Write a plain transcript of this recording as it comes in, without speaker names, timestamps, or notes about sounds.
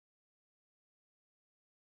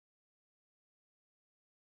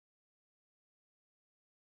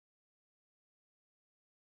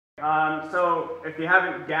So if you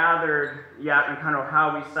haven't gathered yet and kind of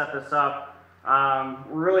how we set this up,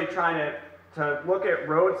 we're really trying to look at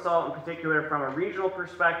road salt in particular from a regional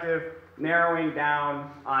perspective, narrowing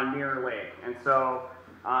down on Mirror Lake. And so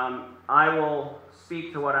I will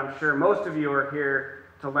speak to what I'm sure most of you are here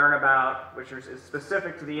to learn about, which is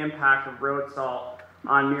specific to the impact of road salt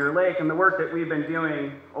on Mirror Lake and the work that we've been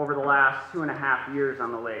doing over the last 2.5 years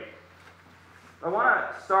on the lake. I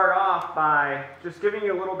want to start off by just giving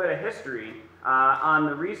you a little bit of history on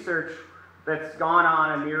the research that's gone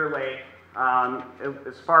on in Mirror Lake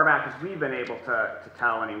as far back as we've been able to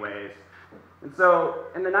tell anyways. And so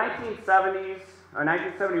in the 1970s,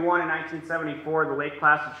 1971 and 1974, the Lake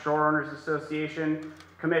Placid Shore Owners Association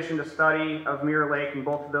commissioned a study of Mirror Lake in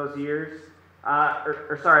both of those years.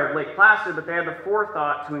 Lake Placid, but they had the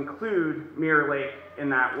forethought to include Mirror Lake in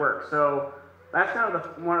that work. So that's kind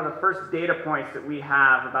of one of the first data points that we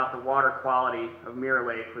have about the water quality of Mirror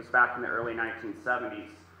Lake was back in the early 1970s.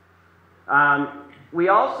 We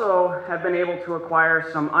also have been able to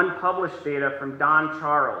acquire some unpublished data from Don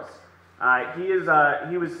Charles.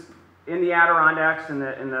 He was in the Adirondacks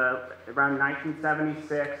around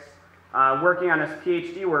 1976, working on his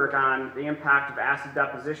PhD work on the impact of acid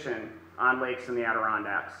deposition on lakes in the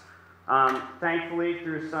Adirondacks. Thankfully,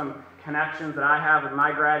 through some connections that I have with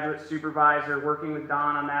my graduate supervisor working with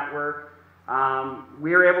Don on that work,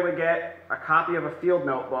 we were able to get a copy of a field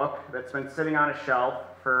notebook that's been sitting on a shelf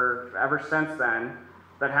for ever since then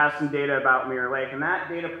that has some data about Mirror Lake, and that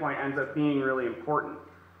data point ends up being really important.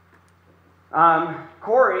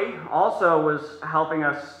 Corey also was helping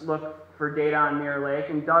us look for data on Mirror Lake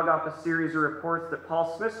and dug up a series of reports that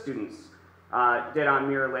Paul Smith students did on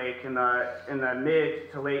Mirror Lake in the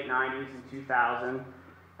mid to late 90s and 2000.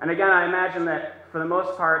 And again, I imagine that for the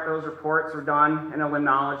most part, those reports were done in a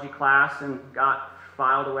limnology class and got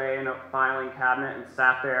filed away in a filing cabinet and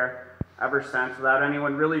sat there ever since without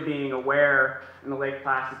anyone really being aware in the Lake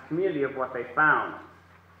Placid community of what they found.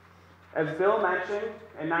 As Bill mentioned,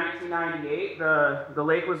 in 1998, the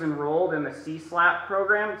lake was enrolled in the CSLAP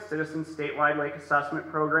program, Citizen Statewide Lake Assessment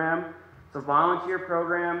Program. It's a volunteer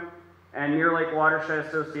program, and Mirror Lake Watershed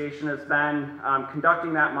Association has been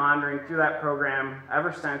conducting that monitoring through that program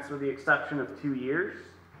ever since, with the exception of 2 years.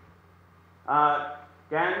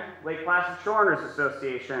 Again, Lake Placid Shore Owners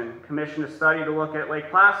Association commissioned a study to look at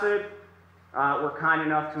Lake Placid. We're kind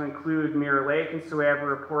enough to include Mirror Lake, and so we have a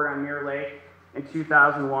report on Mirror Lake in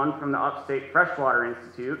 2001 from the Upstate Freshwater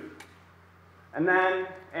Institute. And then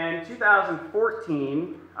in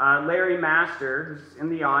 2014, Larry Master, who's in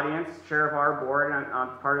the audience, chair of our board and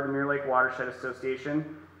part of the Mirror Lake Watershed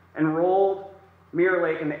Association, enrolled Mirror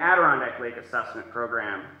Lake in the Adirondack Lake Assessment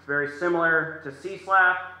Program. It's very similar to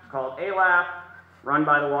CSLAP, it's called ALAP, run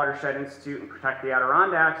by the Watershed Institute and Protect the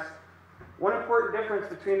Adirondacks. One important difference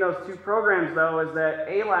between those two programs, though, is that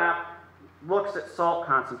ALAP looks at salt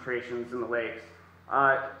concentrations in the lakes.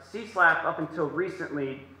 CSLAP, up until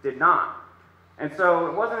recently, did not. And so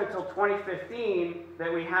it wasn't until 2015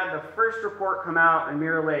 that we had the first report come out in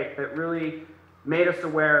Mirror Lake that really made us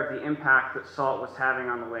aware of the impact that salt was having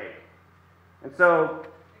on the lake. And so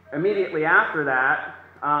immediately after that,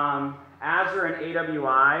 ASR and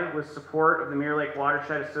AWI, with support of the Mirror Lake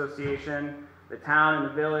Watershed Association, the town and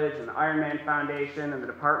the village, and the Ironman Foundation, and the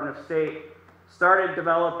Department of State, started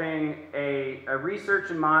developing a research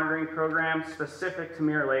and monitoring program specific to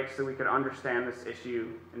Mirror Lake so we could understand this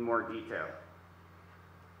issue in more detail.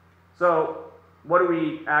 So what do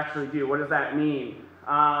we actually do? What does that mean?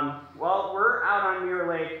 Well, we're out on Mirror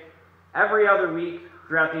Lake every other week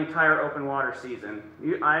throughout the entire open water season.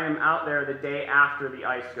 I am out there the day after the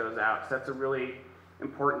ice goes out, so that's a really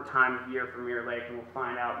important time of year for Mirror Lake, and we'll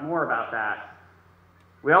find out more about that.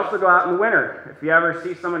 We also go out in the winter. If you ever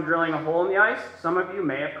see someone drilling a hole in the ice, some of you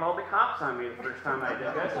may have called the cops on me the first time I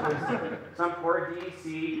did this. Some poor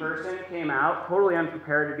DEC person came out, totally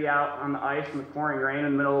unprepared to be out on the ice in the pouring rain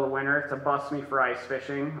in the middle of the winter to bust me for ice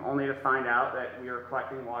fishing, only to find out that we were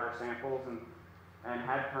collecting water samples and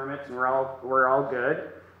had permits and we're all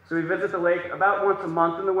good. So we visit the lake about once a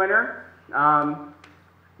month in the winter.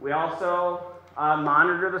 We also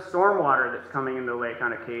monitor the stormwater that's coming into the lake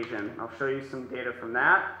on occasion. I'll show you some data from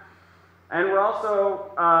that. And we're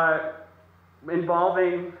also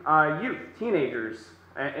involving youth, teenagers,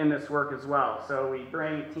 in this work as well. So we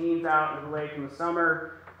bring teens out into the lake in the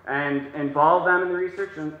summer and involve them in the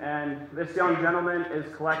research, and this young gentleman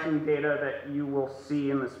is collecting data that you will see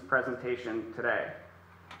in this presentation today.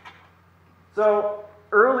 So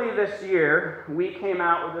early this year, we came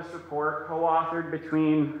out with this report co-authored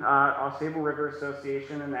between Ausable River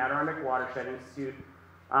Association and the Adirondack Watershed Institute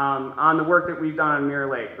on the work that we've done on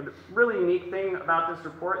Mirror Lake. But the really unique thing about this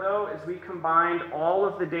report, though, is we combined all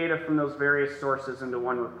of the data from those various sources into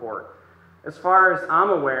one report. As far as I'm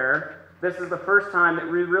aware, this is the first time that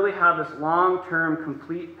we really have this long-term,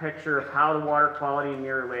 complete picture of how the water quality in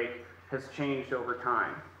Mirror Lake has changed over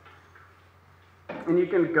time. And you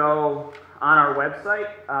can go on our website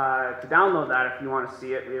to download that if you want to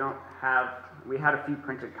see it. We had a few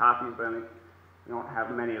printed copies, but we don't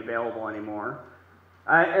have many available anymore.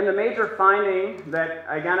 And the major finding that,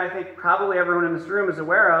 again, I think probably everyone in this room is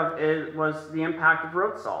aware of was the impact of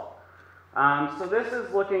road salt. So this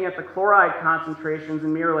is looking at the chloride concentrations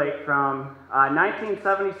in Mirror Lake from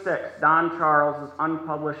 1976, Don Charles'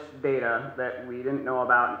 unpublished data that we didn't know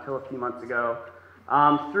about until a few months ago,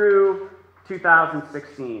 through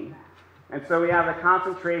 2016. And so we have a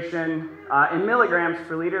concentration in milligrams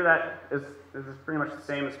per liter that is pretty much the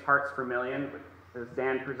same as parts per million, as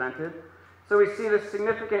Dan presented. So we see this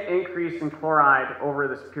significant increase in chloride over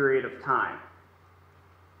this period of time.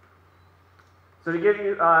 So to give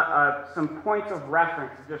you some points of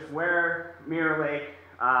reference, just where Mirror Lake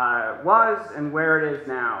was and where it is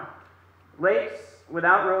now. Lakes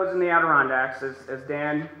without roads in the Adirondacks, as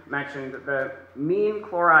Dan mentioned, the mean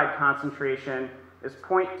chloride concentration is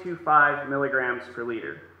 0.25 milligrams per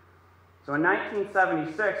liter. So in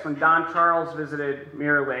 1976, when Don Charles visited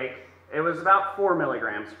Mirror Lake, it was about 4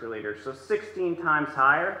 milligrams per liter, so 16 times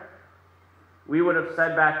higher. We would have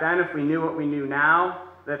said back then, if we knew what we knew now,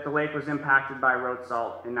 that the lake was impacted by road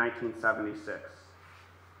salt in 1976.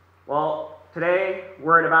 Well, today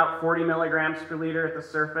we're at about 40 milligrams per liter at the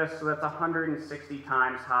surface, so that's 160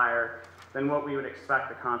 times higher than what we would expect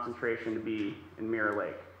the concentration to be in Mirror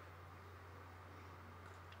Lake.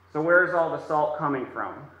 So where's all the salt coming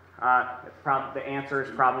from? The answer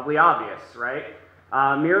is probably obvious, right?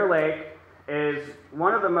 Mirror Lake has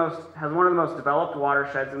one of the most developed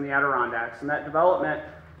watersheds in the Adirondacks, and that development,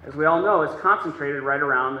 as we all know, is concentrated right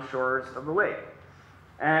around the shores of the lake.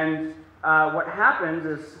 And what happens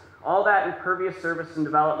is all that impervious surface and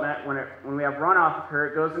development, when we have runoff occur,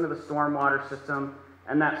 it goes into the stormwater system,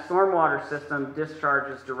 and that stormwater system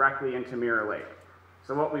discharges directly into Mirror Lake.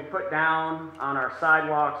 So what we put down on our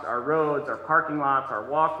sidewalks, our roads, our parking lots, our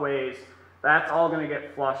walkways, that's all going to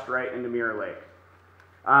get flushed right into Mirror Lake.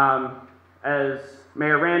 As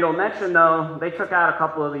Mayor Randall mentioned, though, they took out a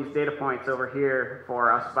couple of these data points over here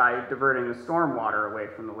for us by diverting the stormwater away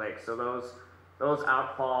from the lake. So those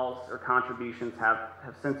outfalls or contributions have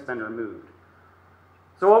since been removed.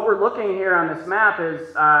 So what we're looking here on this map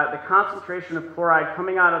is the concentration of chloride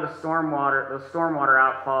coming out of those stormwater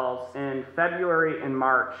outfalls in February and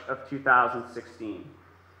March of 2016.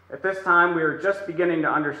 At this time, we were just beginning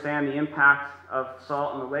to understand the impact of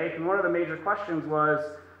salt in the lake, and one of the major questions was,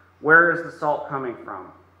 where is the salt coming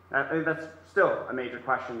from? That's still a major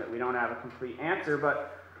question that we don't have a complete answer,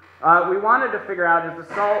 but we wanted to figure out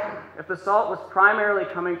if the salt was primarily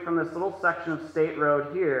coming from this little section of State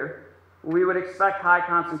Road here, we would expect high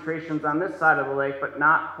concentrations on this side of the lake, but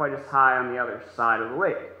not quite as high on the other side of the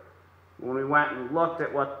lake. When we went and looked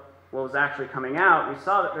at what was actually coming out, we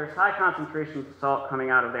saw that there's high concentrations of salt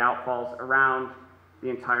coming out of the outfalls around the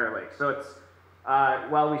entire lake. So it's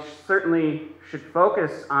while we certainly should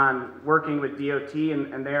focus on working with DOT,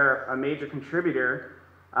 and they're a major contributor,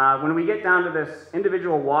 when we get down to this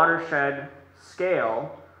individual watershed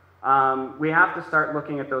scale, we have to start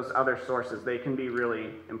looking at those other sources. They can be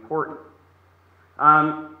really important.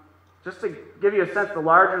 Just to give you a sense, the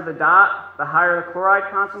larger the dot, the higher the chloride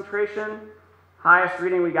concentration. Highest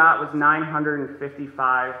reading we got was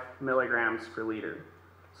 955 milligrams per liter.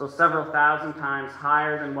 So several thousand times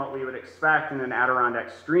higher than what we would expect in an Adirondack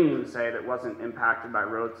stream, say, that wasn't impacted by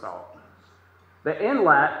road salt. The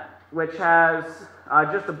inlet, which has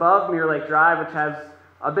just above Mirror Lake Drive, which has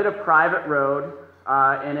a bit of private road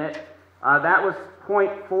in it, that was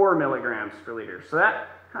 0.4 milligrams per liter. So that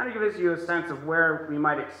kind of gives you a sense of where we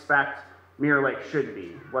might expect Mirror Lake should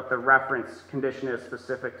be, what the reference condition is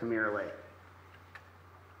specific to Mirror Lake.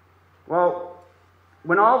 Well,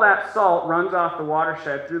 when all that salt runs off the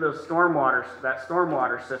watershed through that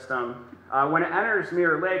stormwater system, when it enters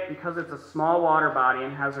Mirror Lake, because it's a small water body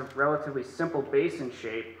and has a relatively simple basin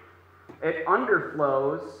shape, it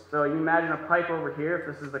underflows. So you imagine a pipe over here, if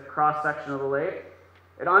this is the cross-section of the lake.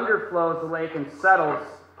 It underflows the lake and settles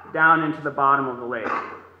down into the bottom of the lake.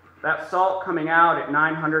 That salt coming out at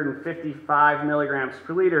 955 milligrams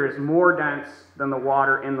per liter is more dense than the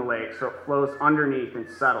water in the lake, so it flows underneath and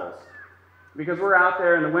settles. Because we're out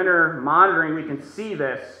there in the winter monitoring, we can see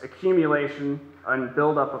this accumulation and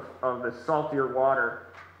buildup of the saltier water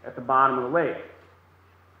at the bottom of the lake.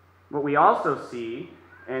 What we also see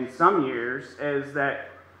in some years is that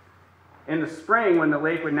in the spring, when the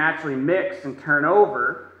lake would naturally mix and turn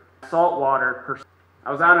over, saltwater per.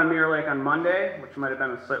 I was out on Mirror Lake on Monday, which might have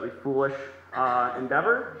been a slightly foolish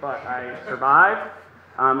endeavor, but I survived.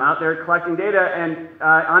 Out there collecting data, and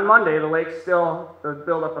on Monday, the lake still, the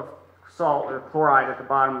buildup of salt or chloride at the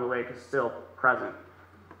bottom of the lake is still present.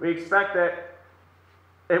 We expect that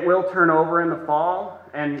it will turn over in the fall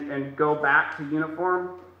and go back to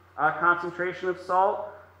uniform concentration of salt.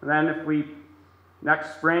 And then if we,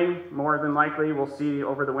 next spring, more than likely, we'll see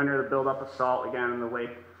over the winter the buildup of salt again, and the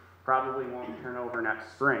lake probably won't turn over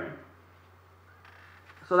next spring.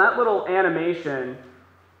 So that little animation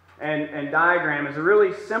and diagram is a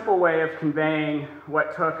really simple way of conveying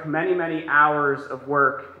what took many, many hours of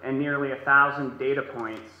work and nearly 1,000 data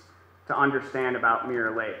points to understand about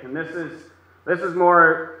Mirror Lake. And this is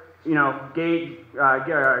more, you know,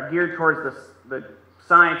 geared towards the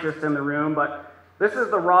scientists in the room, but this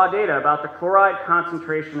is the raw data about the chloride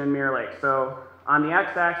concentration in Mirror Lake. So on the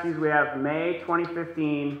x-axis we have May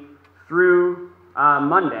 2015 through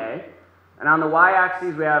Monday. And on the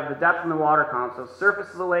y-axis, we have the depth in the water column. So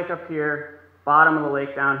surface of the lake up here, bottom of the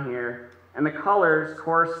lake down here. And the colors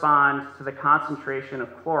correspond to the concentration of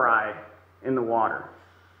chloride in the water.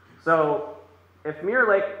 So if Mirror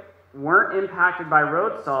Lake weren't impacted by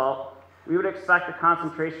road salt, we would expect the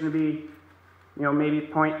concentration to be, you know, maybe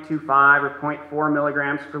 0.25 or 0.4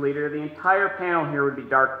 milligrams per liter. The entire panel here would be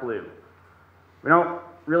dark blue. We don't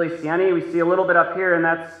really see any. We see a little bit up here, and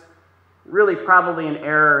that's really probably an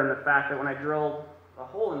error in the fact that when I drilled a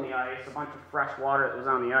hole in the ice, a bunch of fresh water that was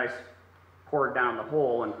on the ice poured down the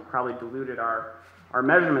hole and probably diluted our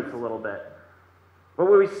measurements a little bit. But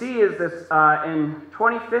what we see is this, in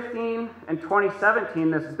 2015 and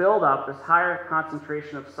 2017, this buildup, this higher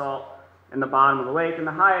concentration of salt in the bottom of the lake, and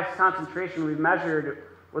the highest concentration we've measured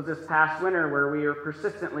was this past winter, where we were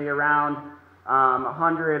persistently around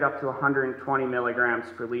 100 up to 120 milligrams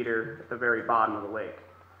per liter at the very bottom of the lake.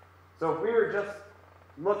 So if we were just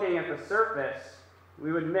looking at the surface,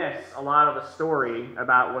 we would miss a lot of the story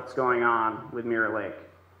about what's going on with Mirror Lake.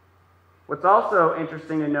 What's also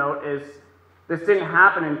interesting to note is this didn't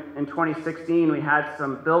happen in 2016. We had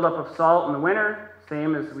some buildup of salt in the winter,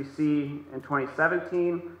 same as we see in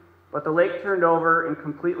 2017, but the lake turned over and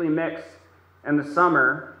completely mixed in the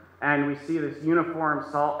summer, and we see this uniform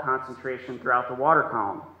salt concentration throughout the water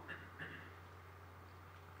column.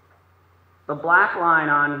 The black line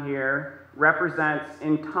on here represents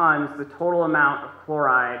in tons the total amount of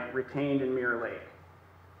chloride retained in Mirror Lake.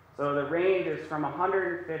 So the range is from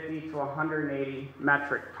 150 to 180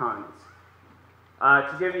 metric tons.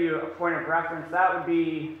 To give you a point of reference, that would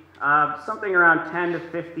be something around 10 to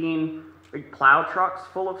 15 big plow trucks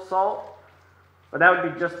full of salt, but that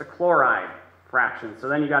would be just the chloride fraction. So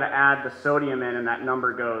then you got to add the sodium in, and that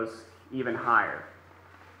number goes even higher.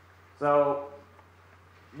 So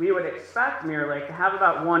we would expect Mirror Lake to have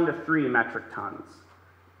about 1 to 3 metric tons,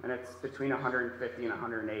 and it's between 150 and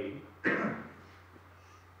 180.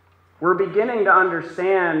 We're beginning to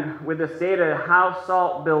understand with this data how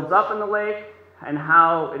salt builds up in the lake and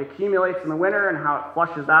how it accumulates in the winter and how it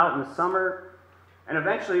flushes out in the summer. And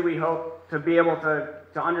eventually we hope to be able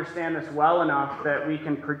to understand this well enough that we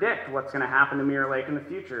can predict what's going to happen to Mirror Lake in the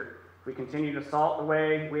future. If we continue to salt the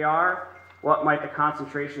way we are, what might the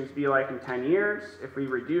concentrations be like in 10 years? If we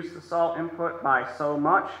reduce the salt input by so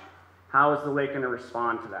much, how is the lake going to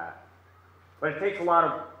respond to that? But it takes a lot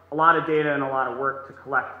of data and a lot of work to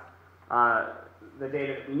collect the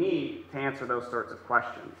data that we need to answer those sorts of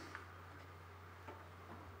questions.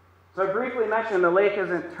 So I briefly mentioned the lake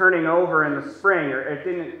isn't turning over in the spring, or it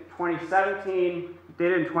didn't in 2017,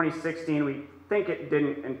 did in 2016, we think it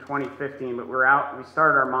didn't in 2015, but we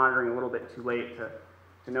started our monitoring a little bit too late to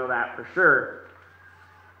know that for sure.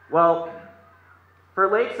 Well, for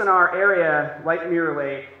lakes in our area, like Mirror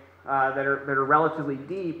Lake, that are relatively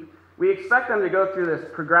deep, we expect them to go through this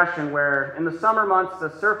progression where in the summer months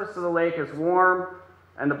the surface of the lake is warm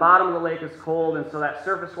and the bottom of the lake is cold, and so that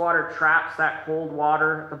surface water traps that cold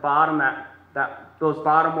water at the bottom. Those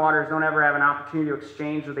bottom waters don't ever have an opportunity to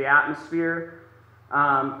exchange with the atmosphere.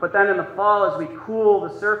 But then in the fall, as we cool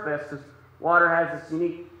the surface, because water has this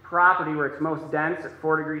unique property where it's most dense at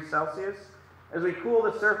 4 degrees Celsius. As we cool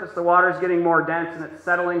the surface, the water is getting more dense and it's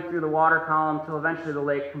settling through the water column until eventually the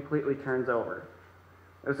lake completely turns over.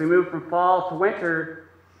 As we move from fall to winter,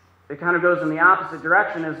 it kind of goes in the opposite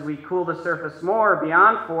direction. As we cool the surface more,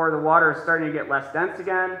 beyond 4, the water is starting to get less dense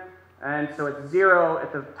again, and so it's 0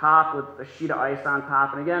 at the top with a sheet of ice on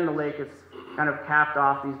top, and again the lake is kind of capped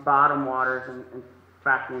off these bottom waters, and in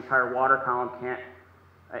fact the entire water column can't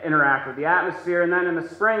interact with the atmosphere. And then in the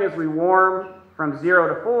spring, as we warm from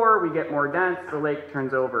 0 to 4, we get more dense, the lake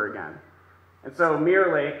turns over again. And so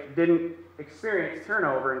Mirror Lake didn't experience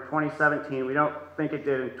turnover in 2017. We don't think it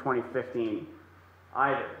did in 2015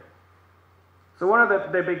 either. So one of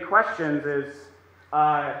the big questions is,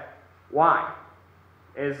 why?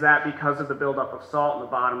 Is that because of the buildup of salt in the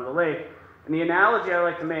bottom of the lake? And the analogy I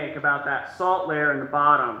like to make about that salt layer in the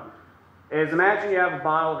bottom is, imagine you have a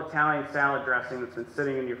bottle of Italian salad dressing that's been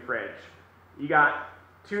sitting in your fridge. You got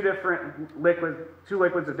two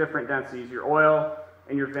liquids of different densities, your oil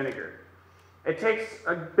and your vinegar. It takes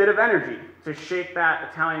a bit of energy to shake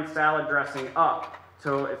that Italian salad dressing up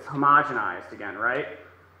till it's homogenized again, right?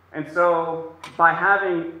 And so by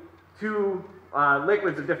having two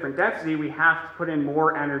liquids of different density, we have to put in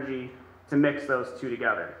more energy to mix those two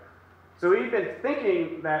together. So we've been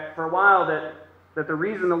thinking that for a while that the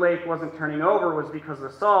reason the lake wasn't turning over was because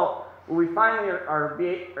of the salt. Well, we finally are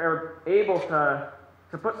able to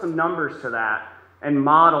put some numbers to that and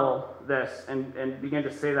model this and begin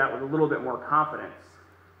to say that with a little bit more confidence.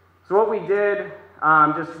 So what we did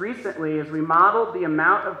just recently is we modeled the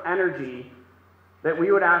amount of energy that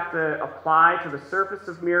we would have to apply to the surface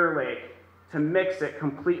of Mirror Lake to mix it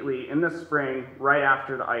completely in the spring right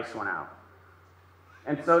after the ice went out.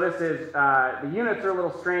 And so this is, the units are a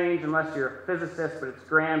little strange unless you're a physicist, but it's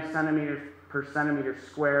grams centimeters per centimeter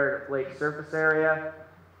squared lake surface area.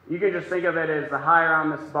 You can just think of it as the higher on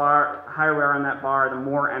this bar, higher we are on that bar, the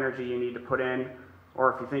more energy you need to put in.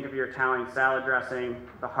 Or if you think of your Italian salad dressing,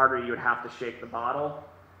 the harder you would have to shake the bottle.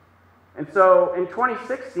 And so in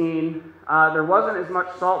 2016, there wasn't as much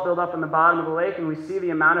salt buildup in the bottom of the lake, and we see the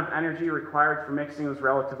amount of energy required for mixing was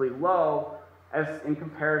relatively low as in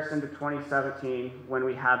comparison to 2017 when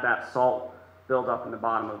we had that salt buildup in the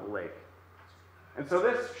bottom of the lake. And so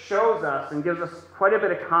this shows us and gives us quite a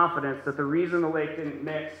bit of confidence that the reason the lake didn't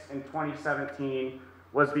mix in 2017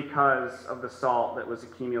 was because of the salt that was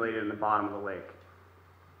accumulated in the bottom of the lake.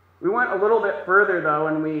 We went a little bit further though,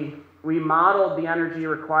 and we modeled the energy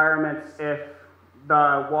requirements if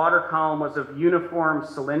the water column was of uniform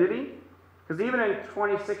salinity, because even in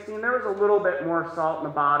 2016 there was a little bit more salt in the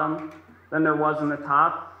bottom than there was in the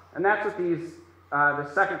top, and that's what these the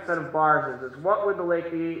second set of bars is what would the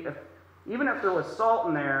lake be even if there was salt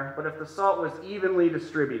in there, but if the salt was evenly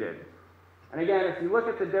distributed. And again, if you look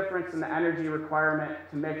at the difference in the energy requirement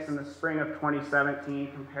to mix in the spring of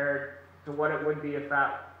 2017 compared to what it would be if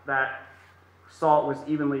that salt was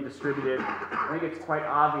evenly distributed, I think it's quite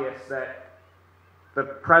obvious that the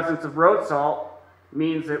presence of road salt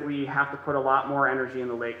means that we have to put a lot more energy in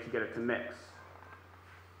the lake to get it to mix.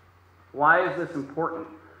 Why is this important?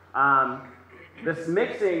 This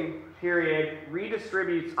mixing period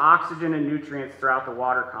redistributes oxygen and nutrients throughout the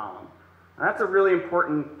water column. And that's a really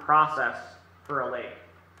important process for a lake,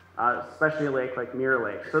 especially a lake like Mirror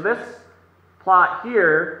Lake. So this plot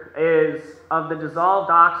here is of the dissolved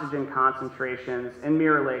oxygen concentrations in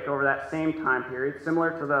Mirror Lake over that same time period,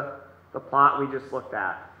 similar to the plot we just looked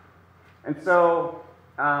at. And so,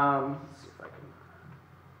 let's see if I can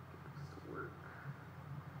make this work.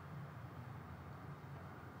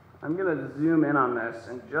 I'm going to zoom in on this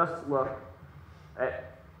and just look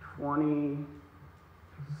at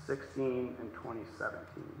 2016 and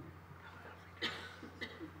 2017.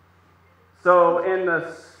 So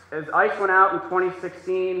as ice went out in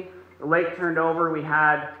 2016, the lake turned over. We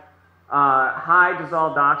had high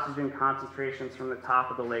dissolved oxygen concentrations from the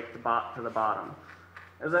top of the lake to the bottom.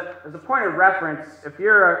 As a point of reference, if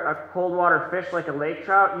you're a cold water fish like a lake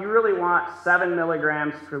trout, you really want 7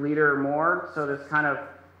 milligrams per liter or more, so this kind of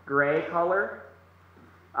gray color.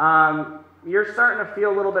 You're starting to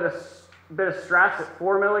feel a little bit of stress at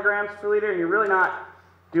 4 milligrams per liter, and you're really not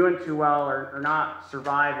doing too well or not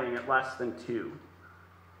surviving at less than 2.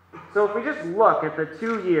 So if we just look at the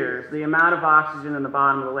 2 years, the amount of oxygen in the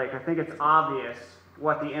bottom of the lake, I think it's obvious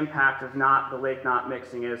what the impact of the lake not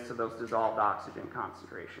mixing is to those dissolved oxygen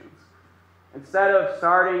concentrations. Instead of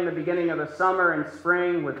starting the beginning of the summer and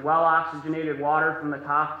spring with well-oxygenated water from the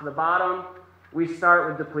top to the bottom, we start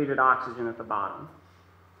with depleted oxygen at the bottom.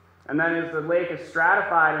 And then as the lake is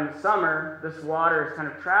stratified in the summer, this water is kind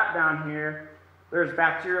of trapped down here. There's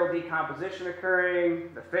bacterial decomposition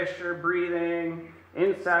occurring, the fish are breathing,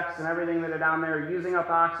 insects and everything that are down there are using up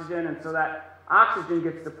oxygen, and so that oxygen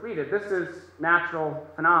gets depleted. This is natural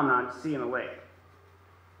phenomenon to see in a lake.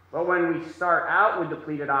 But when we start out with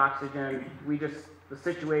depleted oxygen, the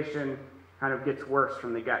situation kind of gets worse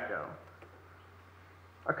from the get-go.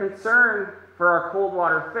 A concern for our cold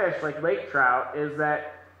water fish, like lake trout, is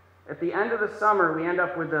that at the end of the summer, we end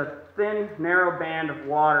up with a thin, narrow band of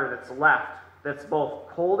water that's left that's both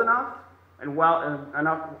cold enough and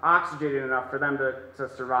enough oxygenated enough for them to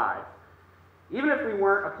survive. Even if we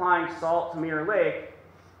weren't applying salt to Mirror Lake,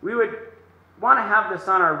 we would want to have this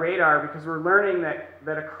on our radar because we're learning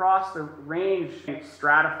that across the range it's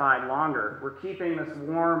stratified longer. We're keeping this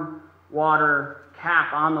warm water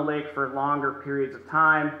cap on the lake for longer periods of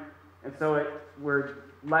time, and so we're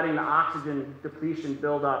letting the oxygen depletion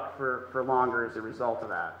build up for longer as a result of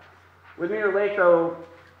that. With Mirror Lake, though,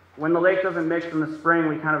 when the lake doesn't mix in the spring,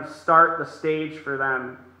 we kind of start the stage for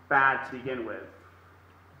them bad to begin with.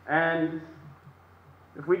 And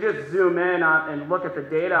if we just zoom in and look at the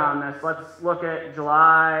data on this, let's look at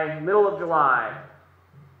July, middle of July.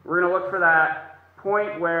 We're going to look for that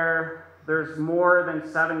point where there's more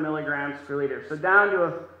than 7 milligrams per liter. So down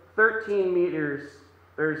to 13 meters,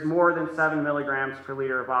 there's more than 7 milligrams per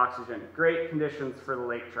liter of oxygen. Great conditions for the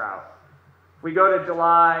lake trout. If we go to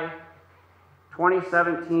July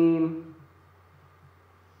 2017,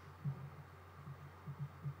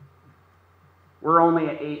 we're only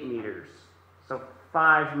at 8 meters. So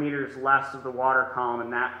 5 meters less of the water column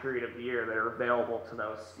in that period of the year that are available to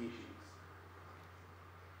those species.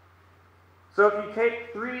 So if you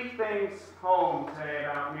take 3 things home today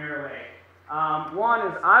about Mirror Lake, one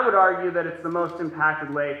is I would argue that it's the most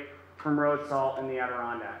impacted lake from road salt in the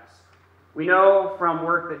Adirondacks. We know from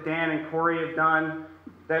work that Dan and Corey have done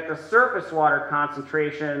that the surface water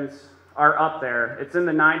concentrations are up there. It's in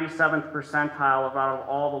the 97th percentile of out of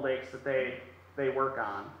all the lakes that they work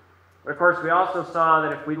on. But of course, we also saw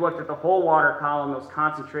that if we looked at the whole water column, those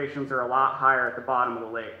concentrations are a lot higher at the bottom of the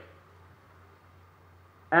lake.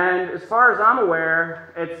 And as far as I'm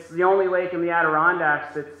aware, it's the only lake in the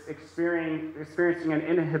Adirondacks that's experiencing an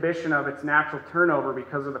inhibition of its natural turnover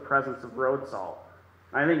because of the presence of road salt.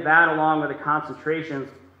 I think that, along with the concentrations,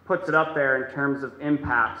 puts it up there in terms of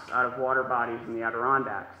impacts out of water bodies in the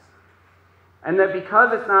Adirondacks. And that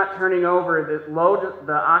because it's not turning over,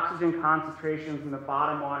 the oxygen concentrations in the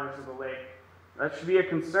bottom waters of the lake, that should be a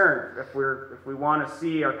concern if we want to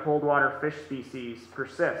see our cold water fish species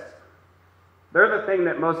persist. They're the thing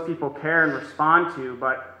that most people care and respond to,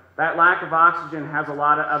 but that lack of oxygen has a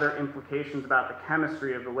lot of other implications about the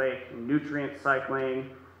chemistry of the lake, and nutrient cycling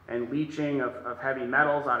and leaching of heavy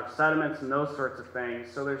metals out of sediments and those sorts of things.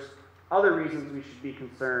 So there's other reasons we should be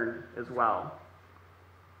concerned as well.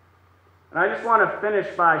 And I just want to finish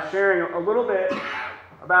by sharing a little bit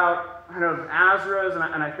about kind of ASRAs,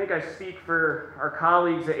 and I think I speak for our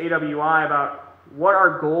colleagues at AWI about what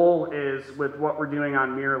our goal is with what we're doing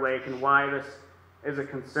on Mirror Lake and why this is a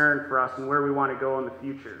concern for us and where we want to go in the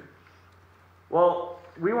future. Well,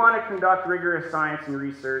 we want to conduct rigorous science and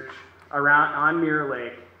research on Mirror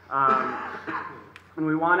Lake, and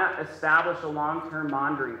we want to establish a long-term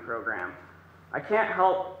monitoring program. I can't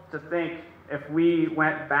help to think if we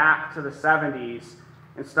went back to the 70s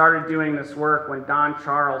and started doing this work when Don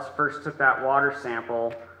Charles first took that water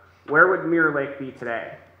sample, where would Mirror Lake be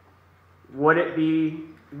today? Would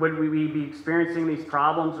we be experiencing these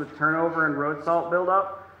problems with turnover and road salt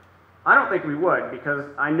buildup? I don't think we would, because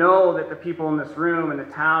I know that the people in this room and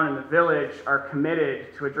the town and the village are committed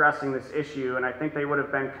to addressing this issue, and I think they would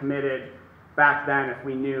have been committed back then if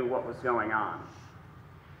we knew what was going on.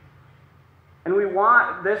 And we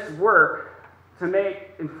want this work to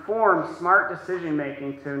make informed, smart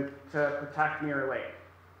decision-making to protect Mirror Lake.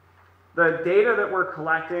 The data that we're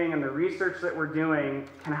collecting and the research that we're doing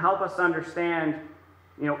can help us understand,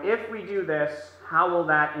 if we do this, how will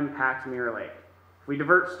that impact Mirror Lake? If we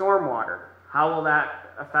divert stormwater, how will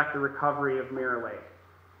that affect the recovery of Mirror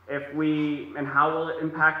Lake? And how will it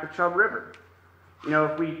impact the Chub River?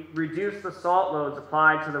 If we reduce the salt loads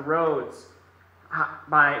applied to the roads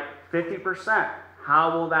by 50%,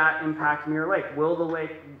 how will that impact Mirror Lake?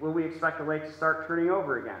 Will we expect the lake to start turning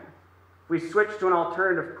over again? If we switch to an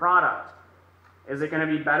alternative product, is it going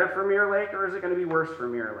to be better for Mirror Lake or is it going to be worse for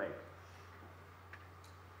Mirror Lake?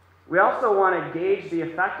 We also want to gauge the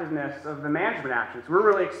effectiveness of the management actions. We're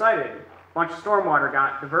really excited. A bunch of stormwater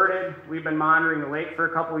got diverted. We've been monitoring the lake for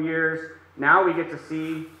a couple years. Now we get to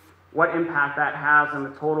see what impact that has on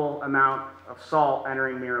the total amount of salt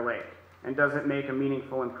entering Mirror Lake. And does it make a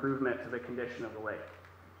meaningful improvement to the condition of the lake?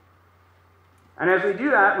 And as we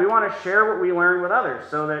do that, we want to share what we learn with others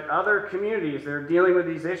so that other communities that are dealing with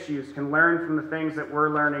these issues can learn from the things that we're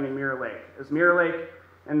learning in Mirror Lake. As Mirror Lake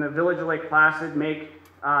and the Village of Lake Placid make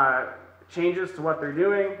changes to what they're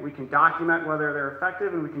doing, we can document whether they're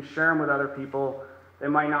effective, and we can share them with other people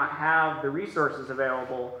that might not have the resources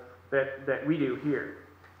available that we do here.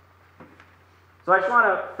 So I just want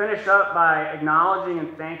to finish up by acknowledging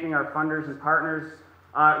and thanking our funders and partners.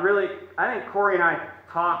 Really, I think Corey and I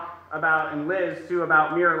talk about, and Liz too,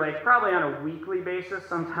 about Mirror Lake probably on a weekly basis,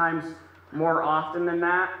 sometimes more often than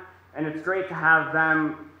that. And it's great to have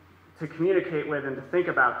them to communicate with and to think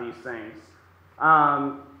about these things.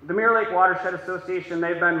 The Mirror Lake Watershed Association,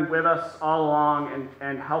 they've been with us all along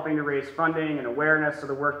and helping to raise funding and awareness of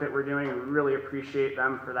the work that we're doing, and we really appreciate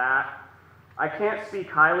them for that. I can't speak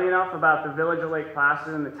highly enough about the Village of Lake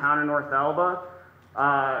Placid and the town of North Elba.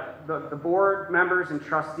 The board members and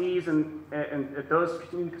trustees and at those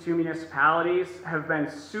two municipalities have been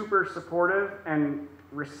super supportive and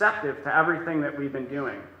receptive to everything that we've been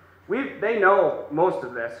doing. They know most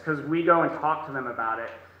of this because we go and talk to them about it.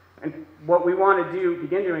 And what we want to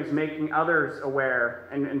begin doing is making others aware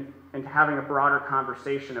and having a broader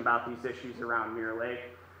conversation about these issues around Mirror Lake.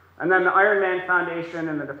 And then the Iron Man Foundation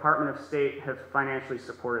and the Department of State have financially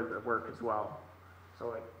supported the work as well.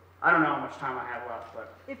 So I don't know how much time I have left,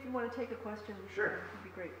 but if you want to take a question, sure, it would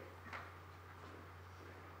be great.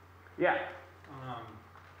 Yeah.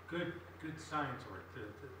 Good science work.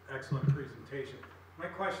 The excellent presentation. My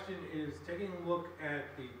question is, taking a look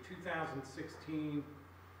at the 2016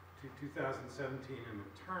 to 2017 and the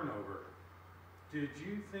turnover, did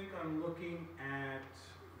you think on looking at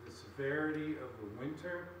the severity of the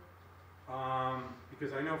winter?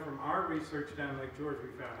 Because I know from our research down Lake George, we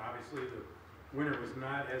found obviously the winter was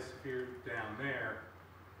not as severe down there,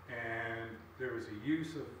 and there was a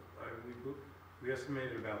use of, we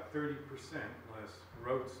estimated about 30% less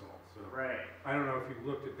road salt. So right. I don't know if you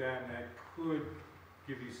looked at that, and that could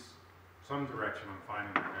give you some direction on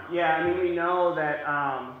finding that out. Yeah, I mean, we know that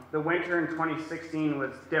the winter in 2016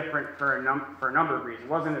 was different for a number of reasons. It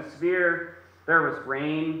wasn't as severe. There was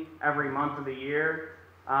rain every month of the year.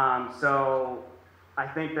 So I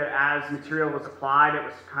think that as material was applied, it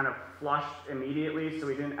was kind of flushed immediately, so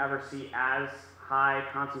we didn't ever see as high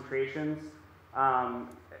concentrations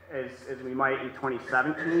as we might in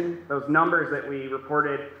 2017. Those numbers that we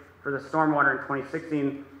reported for the stormwater in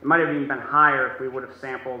 2016, it might have even been higher if we would have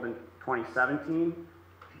sampled in 2017.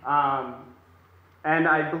 And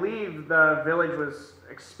I believe the village was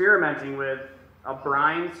experimenting with a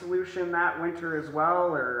brine solution that winter as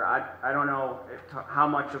well, or I don't know how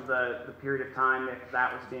much of the period of time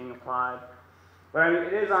that was being applied. But I mean,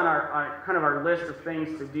 it is on our kind of our list of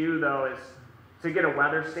things to do, though, is to get a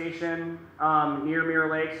weather station near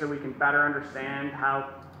Mirror Lake so we can better understand how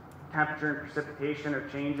temperature and precipitation are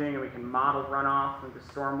changing, and we can model runoff with the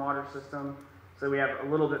stormwater system, so we have a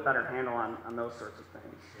little bit better handle on those sorts of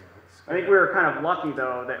things. Yeah, I think we were kind of lucky,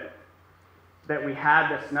 though, that we had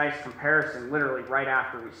this nice comparison literally right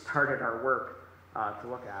after we started our work to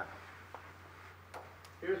look at.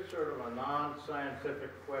 Here's sort of a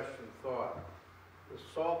non-scientific question thought. The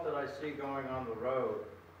salt that I see going on the road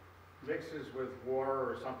mixes with water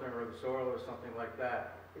or something, or the soil or something like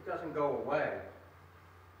that. It doesn't go away.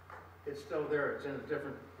 It's still there. It's in a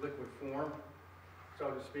different liquid form, so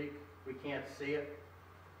to speak. We can't see it,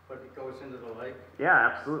 but it goes into the lake. Yeah,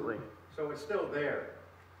 absolutely. So it's still there.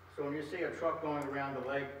 So when you see a truck going around the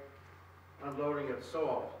lake unloading its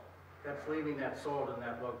salt, that's leaving that salt in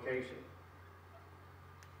that location.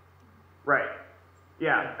 Right.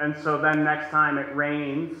 Yeah, and so then next time it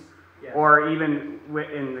rains, Yes. or even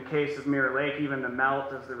in the case of Mirror Lake, even the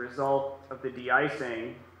melt as the result of the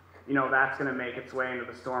de-icing, you know, that's going to make its way into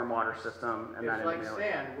the stormwater system. And it's then like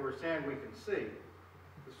sand, where sand we can see.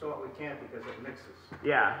 The salt we can't because it mixes.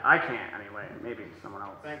 Yeah, I can't anyway. Maybe someone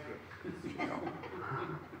else. Thank you.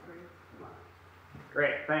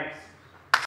 Great, thanks.